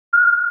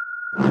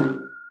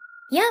Yum,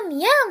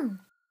 yum!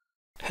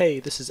 Hey,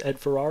 this is Ed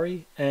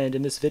Ferrari, and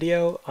in this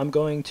video I'm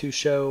going to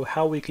show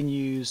how we can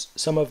use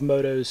some of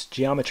Modo's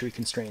geometry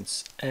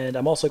constraints, and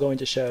I'm also going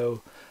to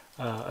show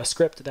a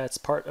script that's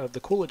part of the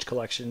Coolidge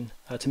Collection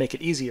to make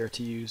it easier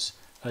to use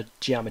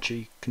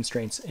geometry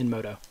constraints in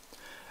Modo.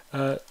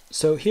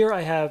 So here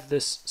I have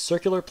this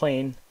circular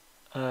plane,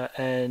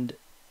 and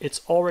it's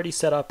already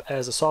set up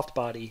as a soft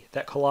body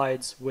that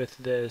collides with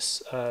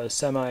this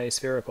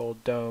semi-spherical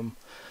dome,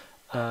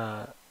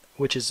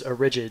 which is a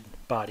rigid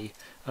body.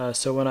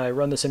 So when I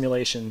run the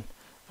simulation,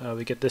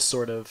 we get this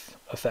sort of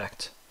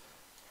effect.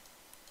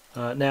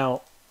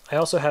 Now, I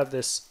also have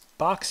this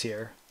box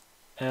here,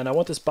 and I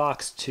want this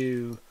box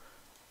to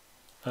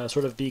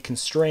sort of be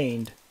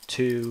constrained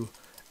to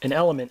an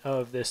element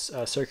of this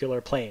circular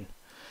plane.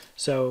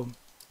 So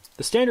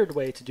the standard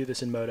way to do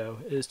this in Modo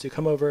is to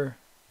come over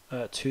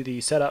to the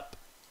Setup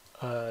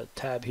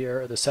tab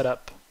here, or the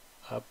Setup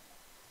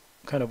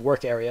kind of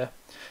work area,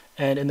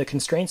 and in the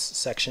Constraints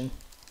section,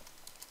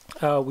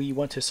 we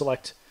want to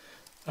select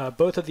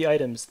both of the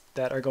items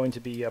that are going to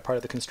be part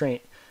of the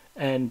constraint.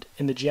 And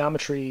in the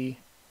geometry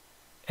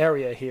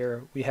area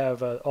here, we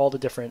have all the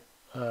different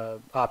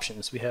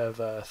options. We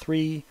have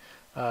 3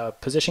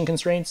 position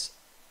constraints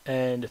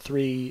and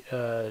 3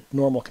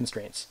 normal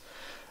constraints.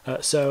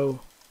 So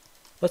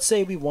let's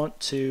say we want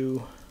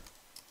to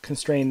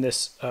constrain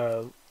this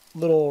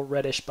little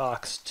reddish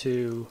box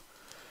to,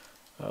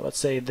 let's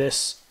say,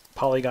 this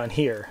polygon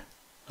here.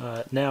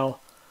 Now,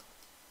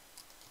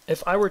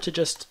 if I were to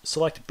just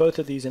select both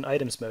of these in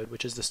items mode,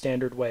 which is the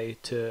standard way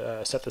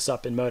to set this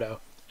up in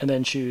Modo, and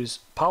then choose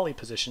poly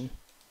position,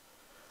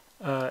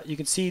 you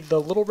can see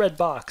the little red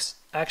box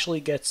actually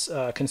gets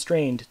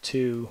constrained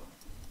to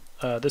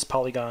this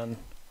polygon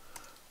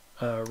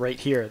right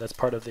here that's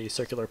part of the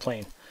circular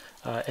plane.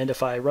 And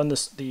if I run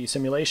the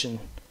simulation,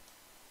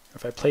 or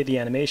if I play the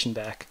animation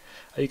back,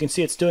 you can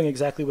see it's doing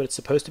exactly what it's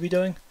supposed to be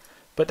doing,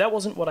 but that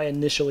wasn't what I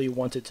initially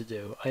wanted to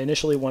do. I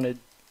initially wanted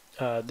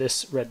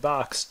this red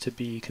box to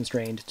be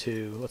constrained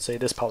to, let's say,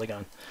 this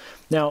polygon.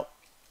 Now,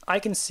 I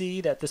can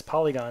see that this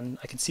polygon,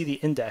 I can see the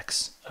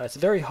index. It's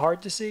very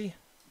hard to see,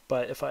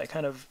 but if I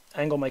kind of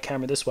angle my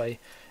camera this way,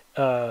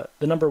 the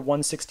number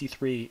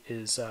 163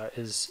 is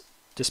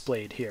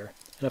displayed here.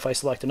 And if I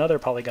select another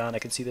polygon, I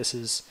can see this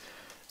is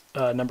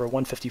number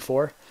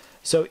 154.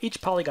 So each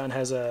polygon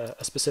has a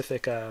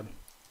specific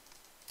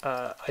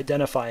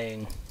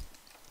identifying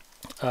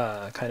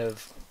kind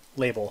of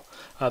label.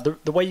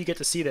 The way you get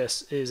to see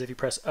this is if you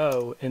press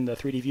O in the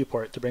 3D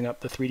viewport to bring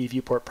up the 3D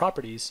viewport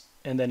properties,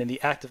 and then in the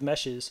active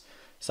meshes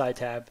side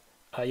tab,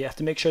 you have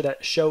to make sure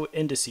that show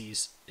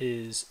indices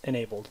is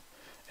enabled,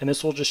 and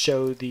this will just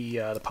show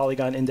the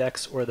polygon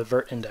index or the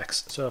vert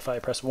index. So if I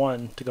press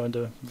 1 to go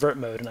into vert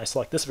mode and I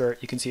select this vert,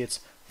 you can see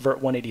it's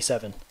vert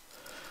 187.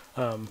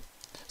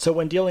 So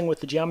when dealing with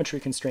the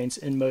geometry constraints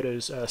in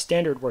Modo's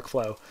standard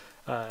workflow,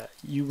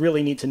 you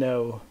really need to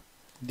know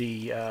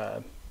the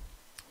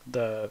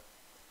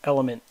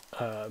element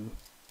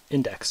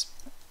index.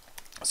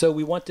 So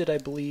we wanted, I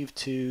believe,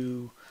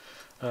 to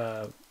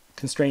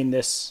constrain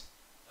this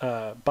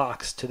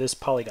box to this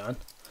polygon.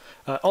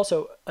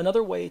 Also,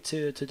 another way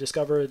to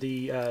discover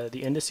the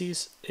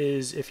indices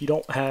is if you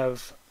don't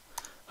have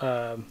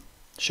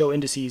show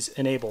indices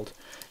enabled.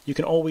 You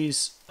can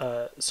always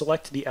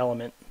select the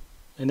element,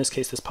 in this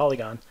case this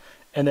polygon,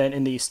 and then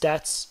in the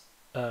stats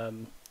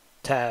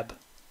tab,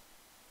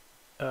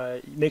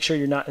 make sure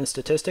you're not in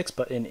statistics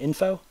but in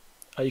info.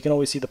 You can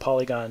always see the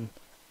polygon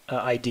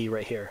ID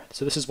right here.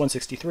 So this is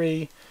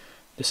 163,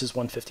 this is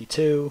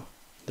 152,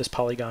 this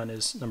polygon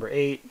is number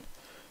 8,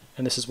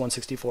 and this is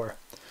 164.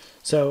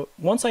 So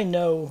once I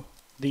know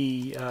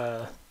the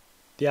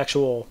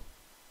actual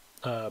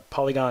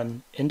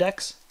polygon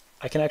index,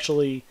 I can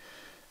actually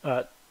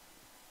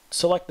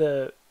select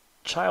the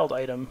child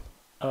item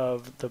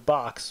of the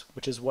box,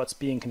 which is what's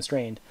being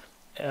constrained,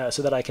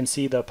 so that I can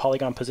see the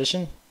polygon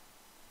position.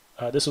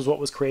 This was what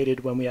was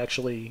created when we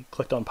actually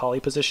clicked on poly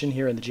position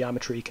here in the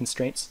geometry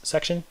constraints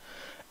section.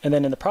 And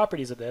then in the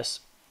properties of this,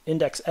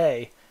 index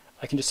A,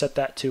 I can just set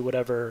that to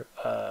whatever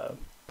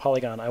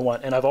polygon I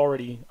want. And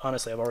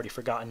honestly, I've already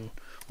forgotten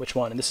which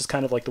one. And this is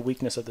kind of like the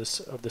weakness of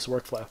this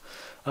workflow.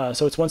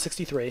 So it's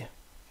 163.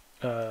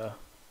 So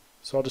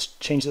I'll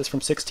just change this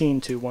from 16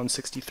 to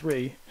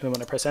 163. And then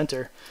when I press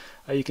enter,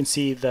 you can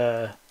see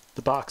the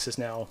box is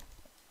now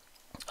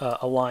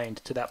aligned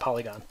to that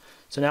polygon.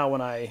 So now when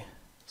I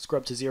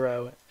scrub to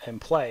 0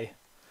 and play,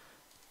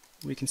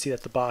 we can see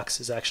that the box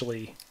is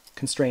actually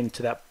constrained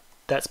to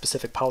that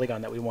specific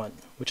polygon that we want,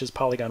 which is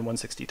polygon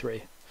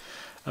 163.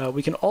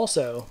 We can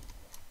also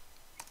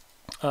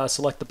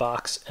select the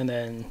box and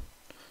then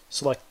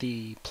select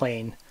the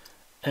plane,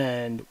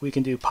 and we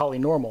can do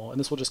polynormal, and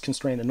this will just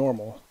constrain the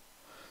normal.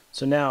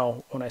 So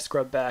now when I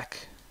scrub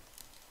back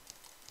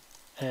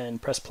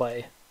and press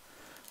play,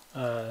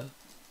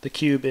 the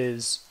cube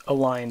is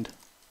aligned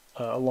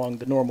along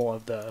the normal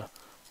of the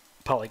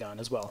polygon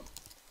as well.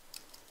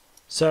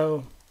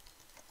 So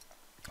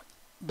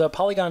the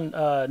polygon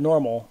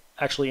normal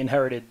actually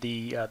inherited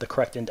the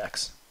correct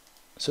index.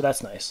 So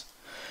that's nice.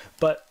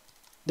 But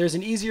there's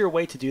an easier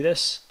way to do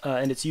this,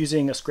 and it's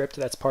using a script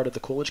that's part of the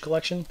Coolidge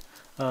collection.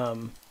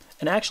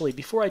 And actually,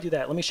 before I do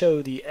that, let me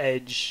show the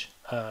edge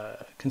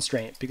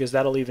constraint, because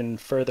that'll even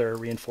further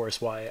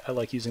reinforce why I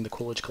like using the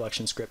Coolidge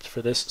collection script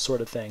for this sort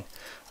of thing.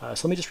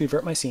 So let me just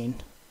revert my scene,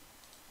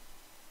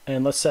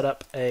 and let's set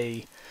up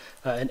an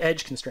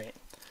edge constraint.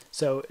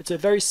 So it's a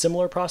very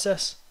similar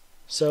process.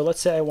 So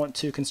let's say I want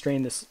to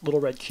constrain this little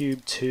red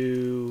cube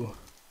to,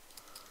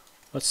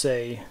 let's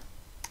say,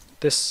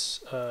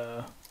 this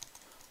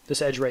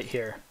this edge right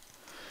here.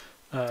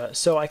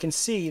 So I can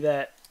see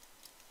that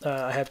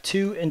I have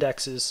two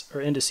indexes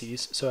or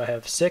indices. So I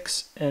have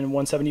 6 and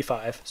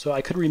 175. So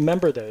I could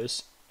remember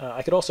those.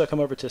 I could also come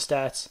over to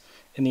stats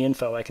in the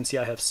info. I can see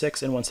I have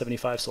 6 and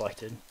 175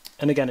 selected.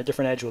 And again, a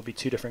different edge will be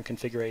two different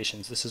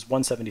configurations. This is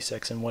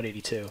 176 and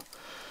 182.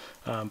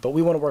 But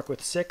we want to work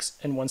with 6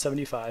 and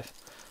 175.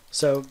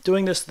 So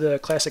doing this the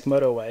classic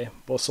Modo way,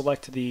 we'll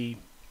select the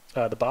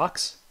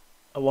box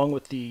along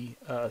with the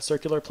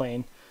circular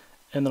plane,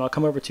 and then I'll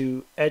come over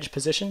to edge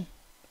position,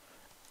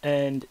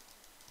 and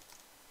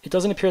it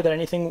doesn't appear that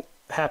anything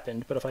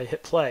happened, but if I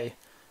hit play,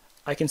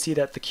 I can see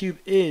that the cube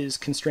is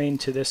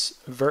constrained to this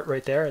vert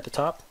right there at the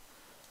top.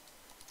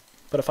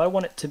 But if I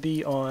want it to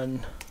be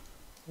on,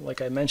 like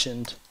I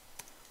mentioned,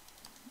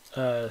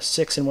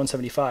 6 and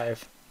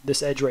 175,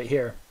 this edge right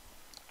here,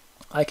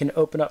 I can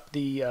open up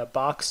the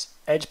box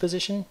edge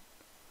position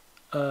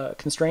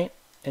constraint,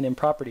 and in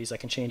properties I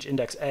can change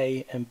index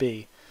A and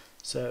B.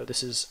 So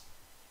this is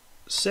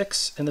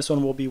 6 and this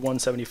one will be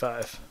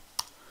 175.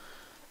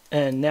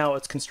 And now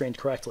it's constrained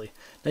correctly.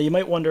 Now you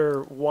might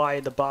wonder why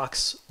the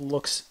box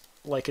looks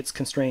like it's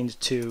constrained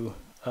to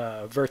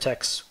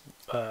vertex,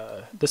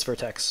 this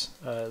vertex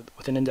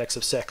with an index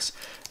of 6.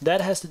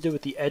 That has to do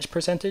with the edge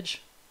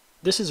percentage.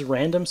 This is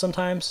random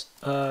sometimes,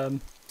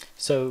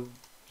 so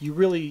you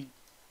really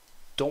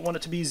don't want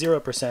it to be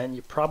 0%.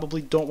 You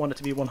probably don't want it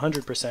to be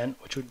 100%,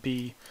 which would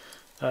be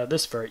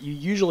this vert. You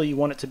usually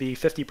want it to be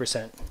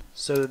 50%,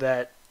 so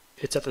that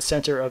it's at the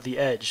center of the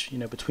edge, you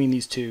know, between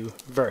these two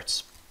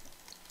verts.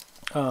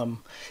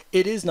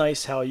 It is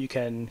nice how you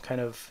can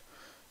kind of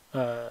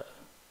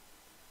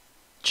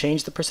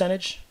change the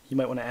percentage. You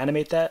might want to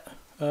animate that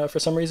for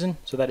some reason,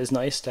 so that is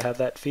nice to have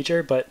that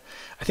feature, but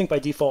I think by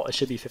default it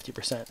should be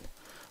 50%.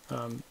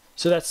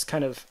 So that's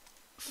kind of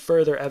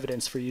further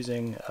evidence for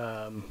using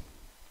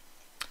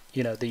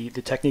you know, the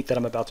technique that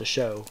I'm about to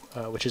show,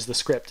 which is the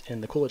script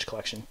in the Coolidge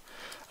collection.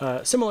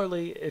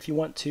 Similarly, if you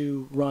want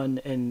to run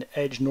an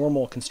edge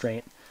normal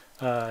constraint,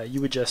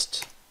 you would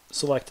just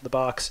select the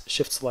box,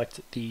 shift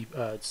select the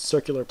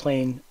circular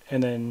plane,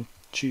 and then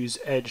choose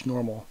edge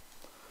normal.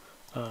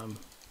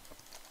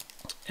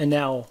 And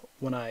now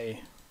when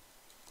I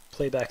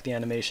play back the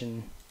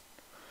animation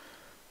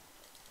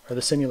or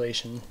the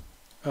simulation,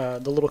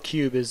 the little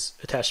cube is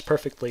attached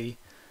perfectly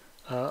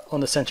on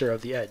the center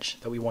of the edge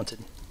that we wanted.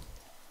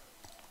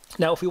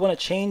 Now if we want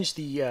to change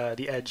the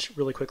edge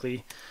really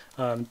quickly,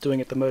 doing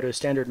it the Modo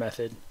standard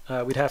method,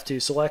 we'd have to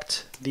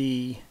select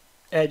the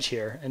edge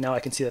here, and now I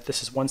can see that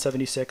this is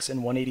 176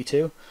 and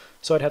 182,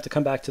 so I'd have to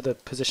come back to the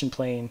position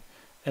plane,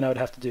 and I would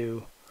have to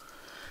do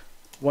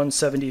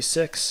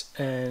 176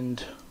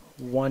 and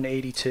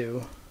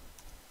 182,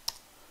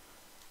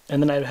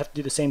 and then I'd have to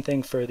do the same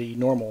thing for the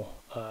normal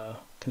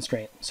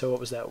constraint. So what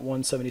was that?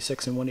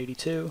 176 and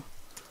 182,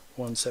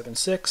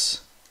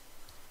 176,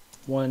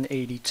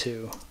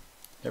 182.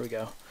 There we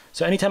go.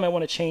 So anytime I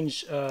want to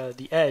change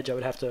the edge, I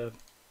would have to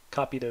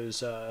copy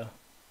those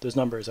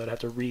numbers. I would have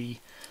to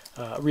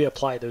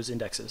reapply those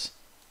indexes.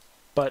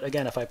 But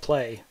again, if I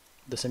play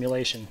the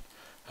simulation,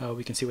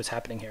 we can see what's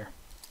happening here.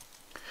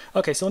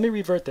 Okay, so let me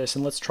revert this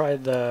and let's try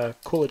the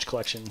Coolidge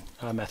collection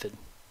method.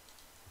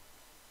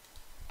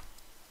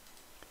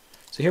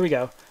 So here we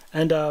go.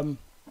 And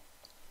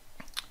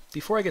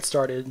before I get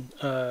started,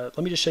 let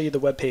me just show you the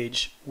web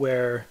page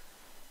where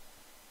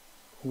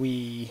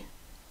we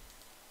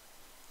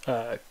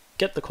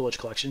get the Coolidge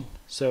collection.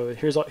 So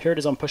here it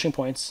is on Pushing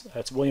Points.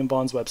 It's William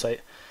Vaughn's website.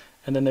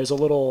 And then there's a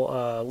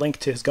little link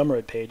to his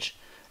Gumroad page.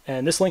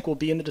 And this link will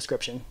be in the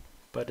description,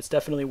 but it's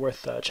definitely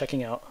worth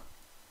checking out.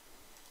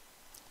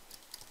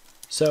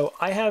 So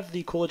I have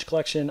the Coolidge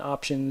collection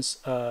options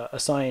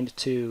assigned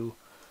to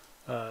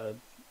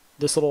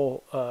this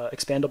little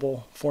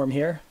expandable form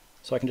here.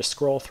 So I can just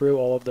scroll through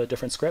all of the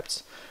different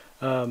scripts.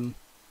 I'll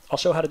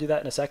show how to do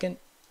that in a second.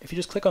 If you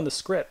just click on the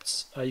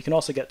scripts, you can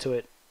also get to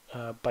it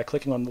by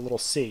clicking on the little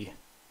C.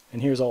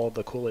 And here's all of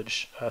the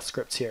Coolidge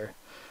scripts here.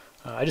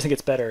 I just think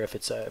it's better if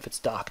it's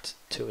docked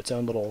to its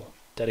own little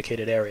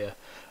dedicated area.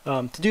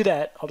 To do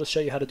that, I'll just show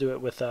you how to do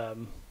it with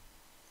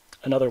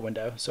another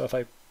window. So if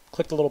I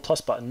click the little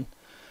plus button,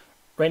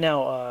 right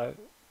now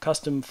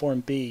custom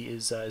form B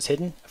is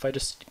hidden. If I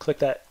just click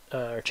that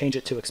or change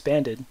it to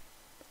expanded,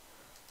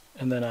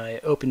 and then I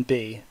open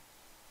B,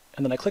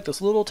 and then I click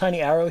this little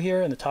tiny arrow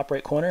here in the top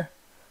right corner,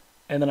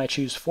 and then I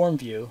choose form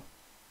view,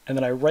 and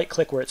then I right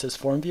click where it says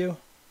form view,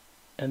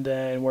 and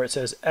then where it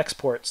says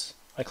exports,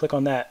 I click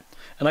on that,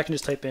 and I can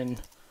just type in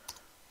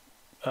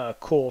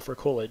cool for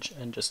Coolidge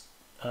and just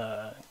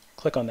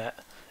click on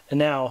that. And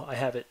now I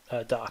have it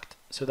docked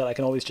so that I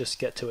can always just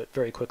get to it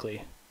very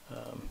quickly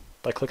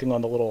by clicking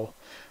on the little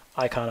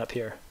icon up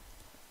here.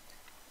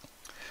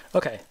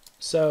 Okay,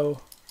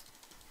 so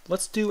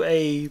let's do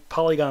a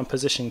polygon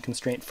position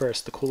constraint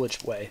first, the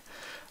Coolidge way.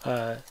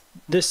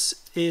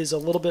 This is a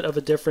little bit of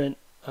a different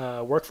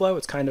workflow.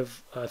 It's kind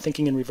of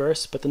thinking in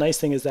reverse, but the nice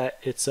thing is that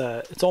it's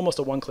almost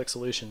a one-click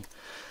solution.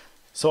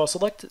 So I'll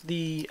select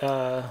the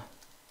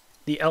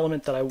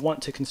element that I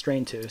want to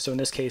constrain to. So in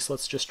this case,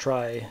 let's just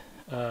try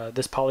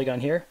this polygon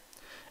here,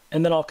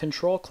 and then I'll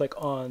control click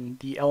on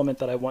the element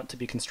that I want to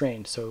be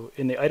constrained. So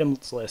in the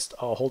items list,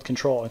 I'll hold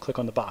control and click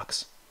on the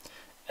box.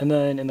 And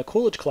then in the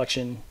Coolidge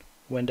Collection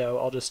window,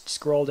 I'll just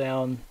scroll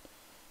down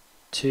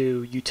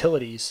to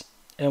Utilities,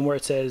 and where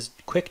it says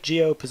Quick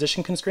Geo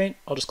Position Constraint,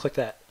 I'll just click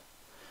that.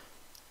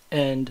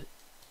 And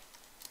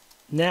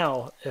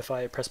now if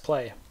I press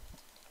play,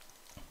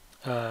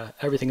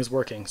 everything is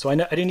working. So I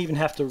didn't even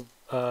have to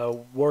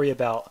worry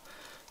about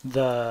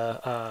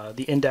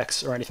the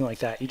index or anything like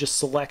that. You just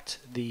select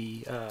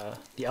the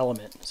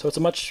element. So it's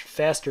a much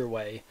faster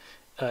way,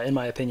 in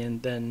my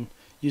opinion, than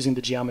using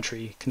the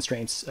geometry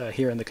constraints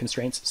here in the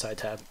Constraints side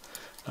tab.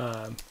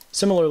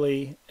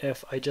 Similarly,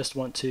 if I just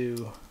want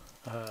to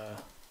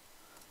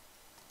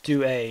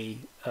do a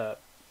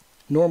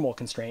normal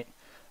constraint,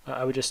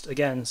 I would just,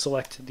 again,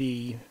 select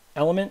the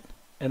element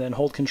and then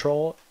hold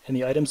control in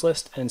the items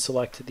list and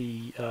select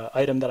the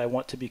item that I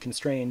want to be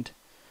constrained.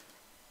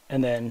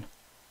 And then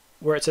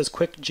where it says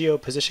Quick Geo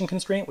Position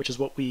Constraint, which is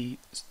what we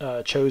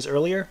chose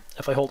earlier,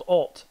 if I hold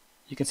Alt,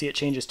 you can see it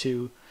changes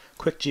to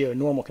Quick Geo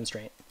Normal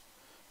Constraint.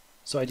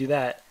 So I do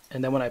that,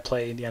 and then when I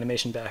play the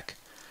animation back,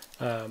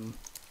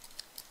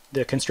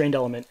 the constrained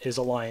element is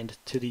aligned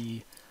to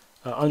the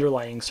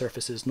underlying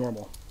surface's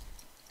normal.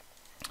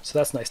 So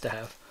that's nice to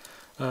have.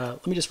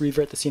 Let me just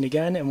revert the scene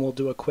again, and we'll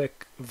do a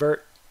quick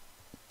vert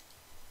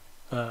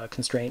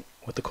constraint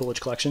with the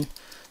Coolidge Collection.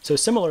 So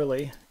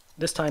similarly,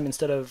 this time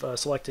instead of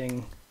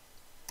selecting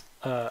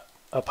a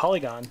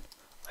polygon,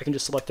 I can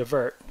just select a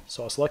vert.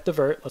 So I'll select the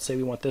vert. Let's say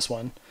we want this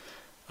one,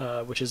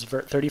 which is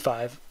vert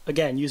 35.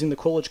 Again, using the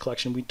Coolidge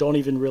Collection, we don't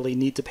even really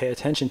need to pay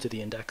attention to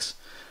the index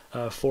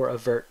for a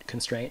vert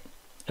constraint.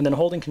 And then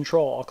holding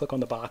control, I'll click on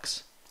the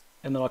box,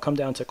 and then I'll come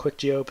down to Quick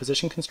Geo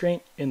Position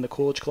Constraint in the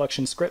Coolidge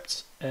Collection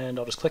scripts, and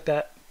I'll just click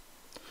that.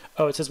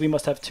 Oh, it says we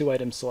must have 2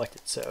 items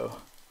selected, so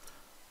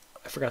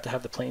I forgot to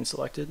have the plane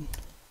selected.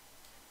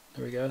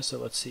 There we go. So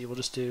let's see, we'll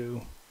just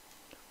do,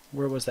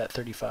 where was that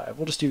 35?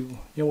 We'll just do,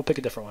 we'll pick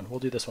a different one. We'll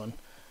do this one.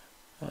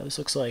 This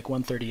looks like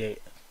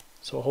 138.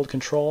 So I'll hold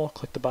control,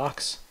 click the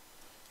box.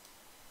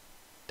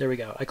 There we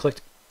go. I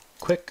clicked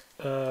Quick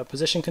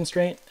Position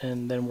Constraint,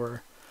 and then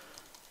we're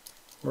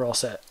all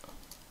set.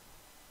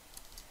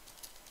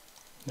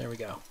 There we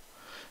go.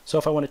 So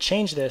if I want to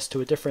change this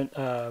to a different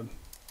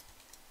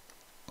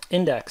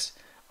index,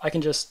 I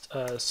can just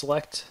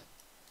select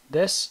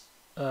this,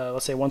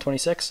 let's say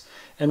 126,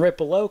 and right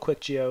below Quick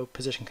Geo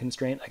Position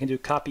Constraint, I can do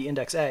Copy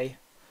Index A,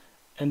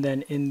 and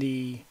then in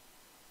the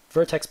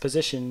Vertex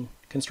Position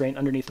Constraint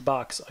underneath the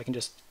box, I can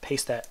just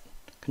paste that,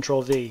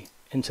 Control V,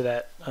 into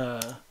that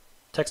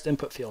text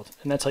input field,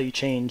 and that's how you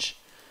change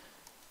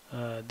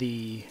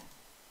the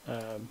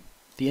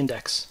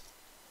index.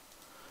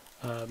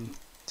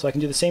 So I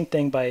can do the same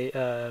thing by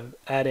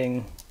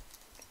adding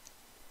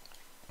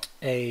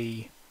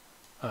a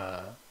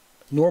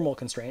normal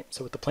constraint.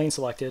 So with the plane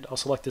selected, I'll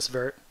select this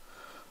vert.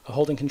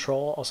 Holding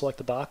control, I'll select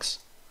the box.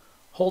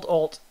 Hold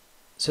Alt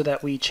so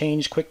that we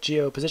change Quick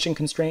Geo Position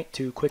Constraint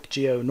to Quick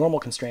Geo Normal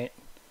Constraint.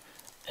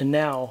 And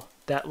now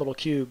that little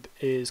cube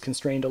is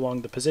constrained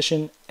along the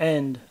position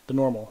and the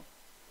normal.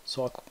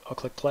 So I'll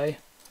click play,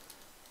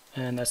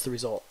 and that's the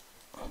result.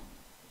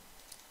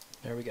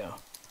 There we go.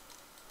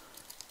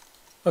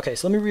 Okay,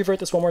 so let me revert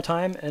this one more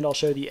time, and I'll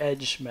show the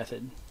edge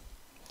method.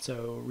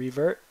 So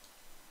revert,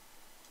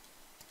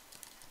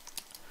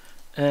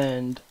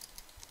 and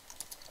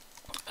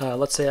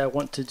let's say I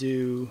want to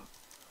do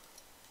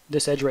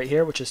this edge right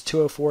here, which is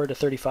 204 to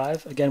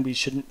 35. Again, we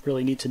shouldn't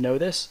really need to know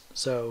this,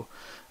 so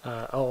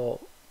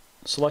I'll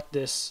select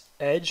this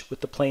edge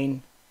with the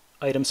plane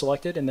item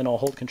selected, and then I'll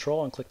hold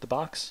control and click the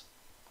box.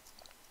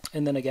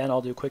 And then again,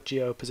 I'll do Quick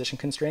Geo Position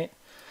Constraint.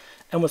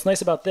 And what's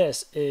nice about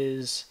this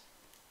is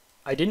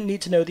I didn't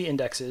need to know the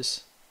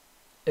indexes.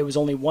 It was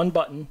only one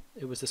button.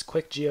 It was this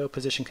Quick Geo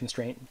Position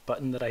Constraint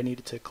button that I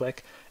needed to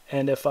click.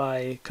 And if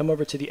I come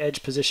over to the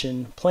edge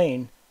position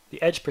plane,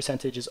 the edge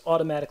percentage is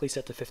automatically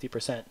set to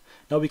 50%.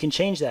 Now we can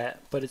change that,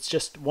 but it's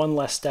just one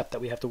less step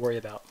that we have to worry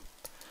about.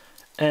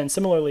 And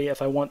similarly,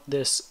 if I want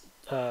this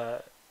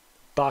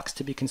box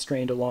to be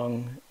constrained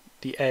along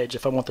the edge,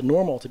 if I want the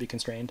normal to be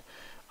constrained,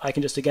 I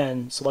can just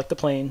again select the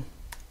plane,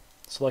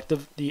 select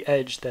the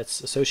edge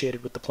that's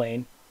associated with the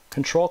plane,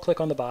 control click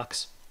on the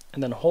box,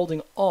 and then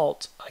holding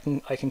Alt,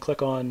 I can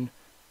click on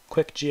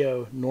Quick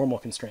Geo Normal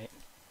Constraint.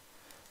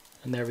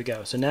 And there we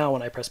go. So now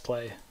when I press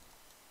play,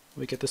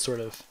 we get this sort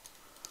of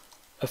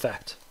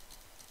effect.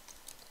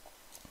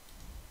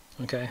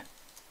 Okay.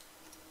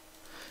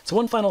 So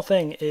one final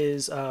thing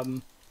is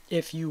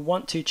if you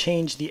want to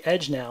change the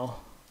edge now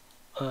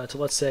to,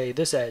 let's say,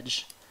 this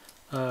edge,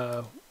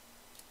 let's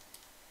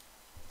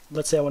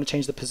say I want to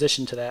change the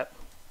position to that,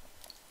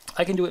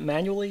 I can do it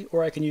manually,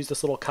 or I can use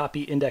this little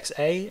copy index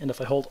A, and if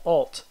I hold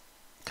Alt,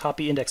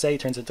 copy index A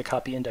turns into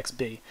copy index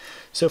B.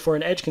 So for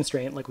an edge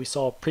constraint, like we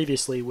saw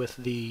previously with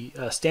the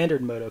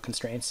standard Modo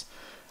constraints,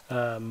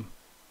 you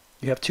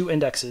have two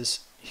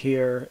indexes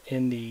here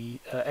in the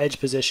edge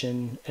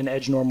position and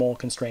edge normal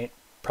constraint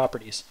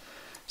properties.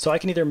 So I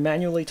can either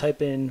manually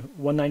type in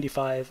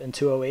 195 and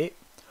 208,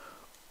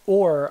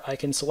 or I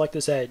can select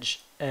this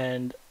edge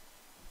and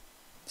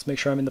let's make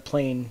sure I'm in the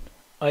plane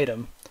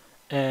item,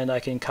 and I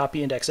can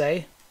copy index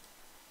A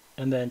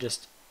and then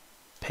just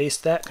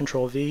paste that,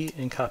 Control V,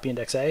 and copy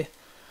index A,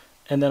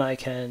 and then I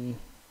can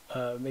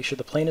make sure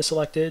the plane is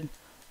selected,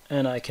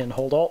 and I can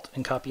hold Alt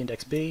and copy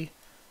index B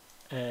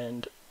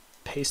and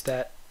paste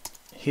that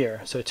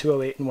here, so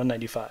 208 and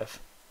 195.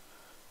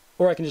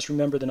 Or I can just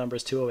remember the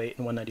numbers 208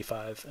 and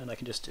 195, and I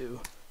can just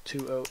do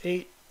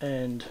 208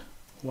 and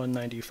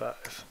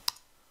 195.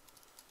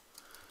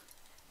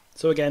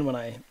 So again, when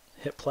I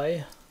hit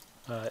play,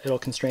 it'll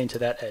constrain to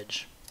that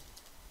edge.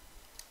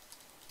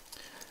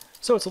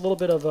 So it's a little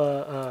bit of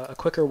a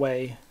quicker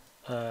way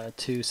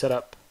to set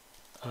up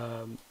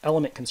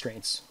element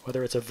constraints,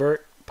 whether it's a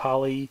vert,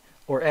 poly,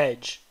 or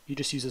edge. You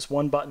just use this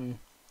one button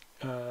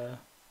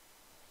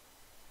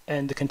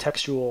and the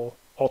contextual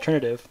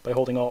alternative by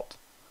holding Alt,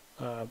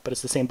 but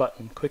it's the same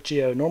button: Quick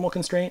Geo Normal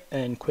Constraint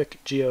and Quick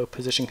Geo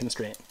Position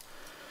Constraint.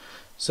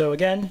 So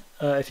again,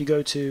 if you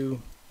go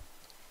to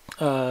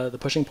the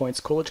Pushing Points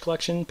Coolidge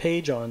Collection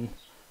page on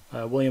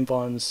William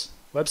Vaughn's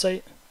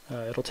website,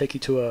 it'll take you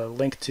to a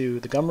link to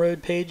the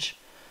Gumroad page,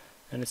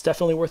 and it's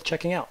definitely worth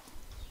checking out.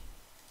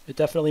 It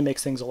definitely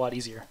makes things a lot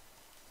easier.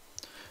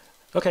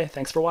 Okay,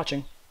 thanks for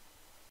watching.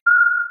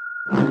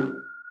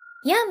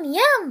 Yum,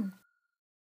 yum!